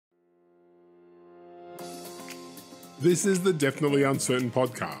This is the Definitely Uncertain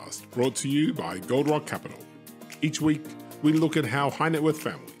podcast, brought to you by Gold Rock Capital. Each week, we look at how high net worth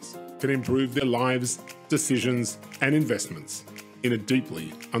families can improve their lives, decisions, and investments in a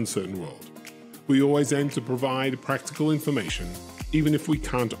deeply uncertain world. We always aim to provide practical information, even if we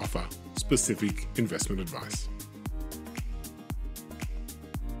can't offer specific investment advice.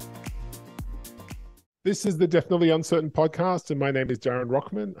 This is the Definitely Uncertain podcast, and my name is Darren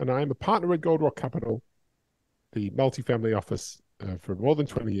Rockman, and I am a partner at Gold Rock Capital, the multifamily office for more than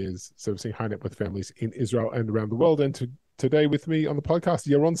 20 years, servicing high net worth families in Israel and around the world. And today with me on the podcast,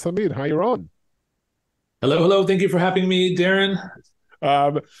 Yaron Samid. Hi, Yaron. Hello. Thank you for having me, Darren.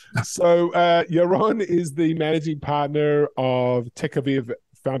 Yaron is the managing partner of TechAviv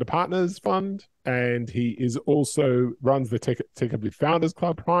Founder Partners Fund, and he is also runs the TechAviv Founders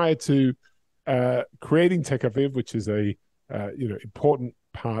Club. Prior to creating TechAviv, which is a important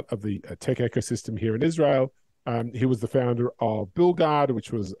part of the tech ecosystem here in Israel, he was the founder of BuildGuard,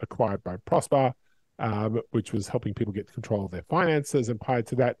 which was acquired by Prosper, which was helping people get control of their finances. And prior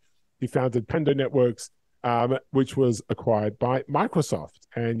to that, he founded Pando Networks, which was acquired by Microsoft.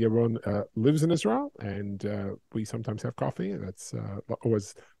 And Yaron lives in Israel, and we sometimes have coffee, and that's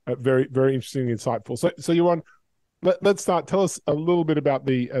always very, very interesting and insightful. So Yaron, let's start. Tell us a little bit about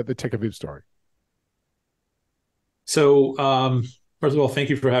the TechAviv story. So, first of all, thank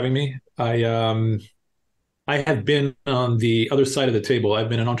you for having me. I have been on the other side of the table. I've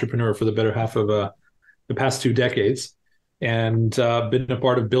been an entrepreneur for the better half of the past 2 decades, and been a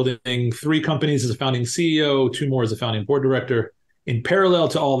part of building 3 companies as a founding CEO, 2 more as a founding board director. In parallel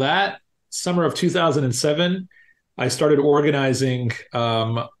to all that, summer of 2007, I started organizing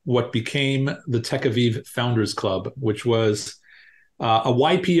what became the TechAviv Founders Club, which was a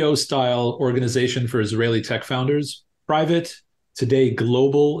YPO-style organization for Israeli tech founders, private, today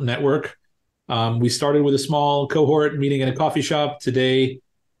global network. We started with a small cohort meeting in a coffee shop. Today,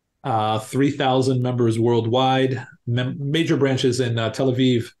 3,000 members worldwide, major branches in Tel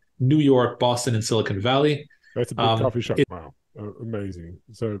Aviv, New York, Boston, and Silicon Valley. That's a big coffee shop. Wow. Amazing.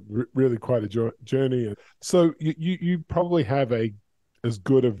 So really quite a journey. So you probably have as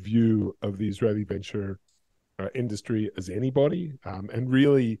good a view of the Israeli venture industry as anybody, and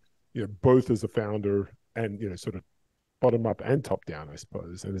really, both as a founder and, sort of bottom up and top down, I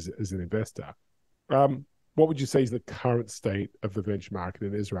suppose, and as an investor. What would you say is the current state of the venture market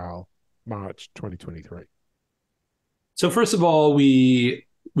in Israel, March 2023? So first of all, we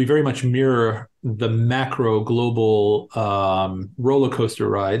very much mirror the macro global roller coaster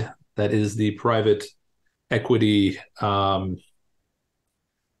ride that is the private equity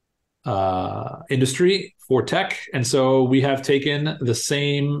industry for tech. And so we have taken the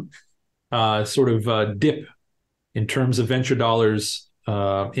same sort of dip in terms of venture dollars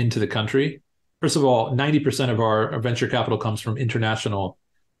into the country. First of all, 90% of our venture capital comes from international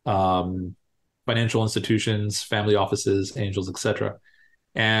financial institutions, family offices, angels, etc.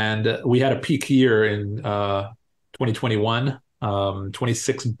 And we had a peak year in 2021,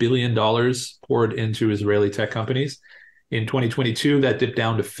 $26 billion poured into Israeli tech companies. In 2022, that dipped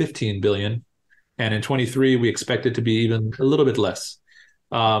down to 15 billion. And in 23, we expect it to be even a little bit less.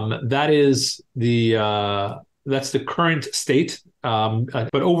 That's the current state.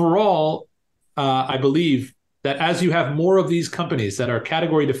 But overall, I believe that as you have more of these companies that are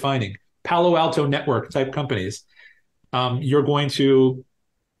category defining, Palo Alto network type companies, you're going to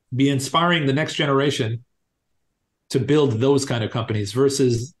be inspiring the next generation to build those kind of companies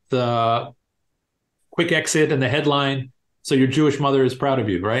versus the quick exit and the headline. So your Jewish mother is proud of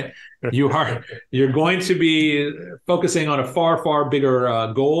you, right? You're going to be focusing on a far, far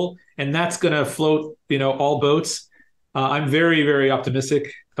bigger goal, and that's going to float, all boats. I'm very, very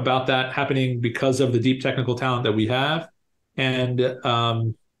optimistic about that happening because of the deep technical talent that we have. And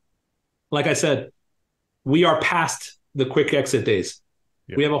like I said, we are past the quick exit days.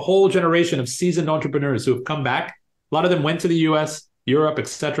 Yeah. We have a whole generation of seasoned entrepreneurs who have come back. A lot of them went to the US, Europe,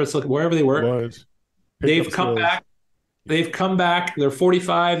 etc. So wherever they were, they've come back. They've come back. They're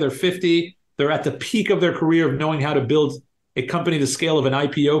 45, they're 50. They're at the peak of their career of knowing how to build a company the scale of an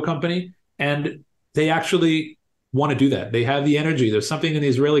IPO company. And they actually want to do that. They have the energy. There's something in the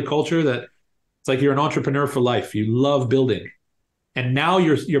Israeli culture that it's like you're an entrepreneur for life. You love building. And now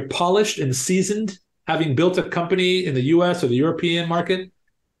you're polished and seasoned, having built a company in the US or the European market,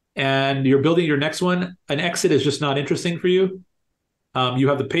 and you're building your next one. An exit is just not interesting for you. You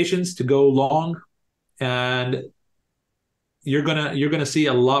have the patience to go long, and you're gonna see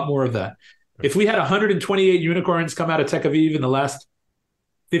a lot more of that. If we had 128 unicorns come out of TechAviv in the last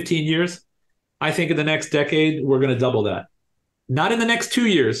 15 years, I think in the next decade, we're going to double that. Not in the next 2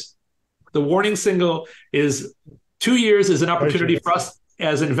 years. The warning signal is 2 years is an No opportunity chance. for us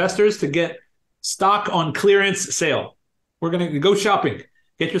as investors to get stock on clearance sale. We're going to go shopping.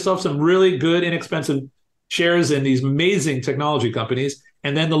 Get yourself some really good, inexpensive shares in these amazing technology companies.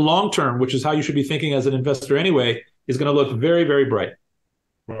 And then the long term, which is how you should be thinking as an investor anyway, is going to look very, very bright.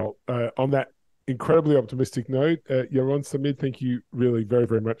 Well, on that incredibly optimistic note, Yaron Samid, thank you really very,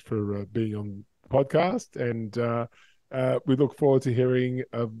 very much for being on the podcast. And we look forward to hearing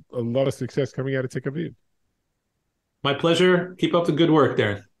a lot of success coming out of TechAviv. My pleasure. Keep up the good work,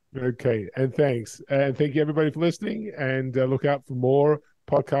 Darren. Okay, and thanks. And thank you, everybody, for listening. And look out for more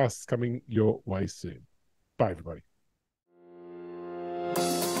podcasts coming your way soon. Bye, everybody.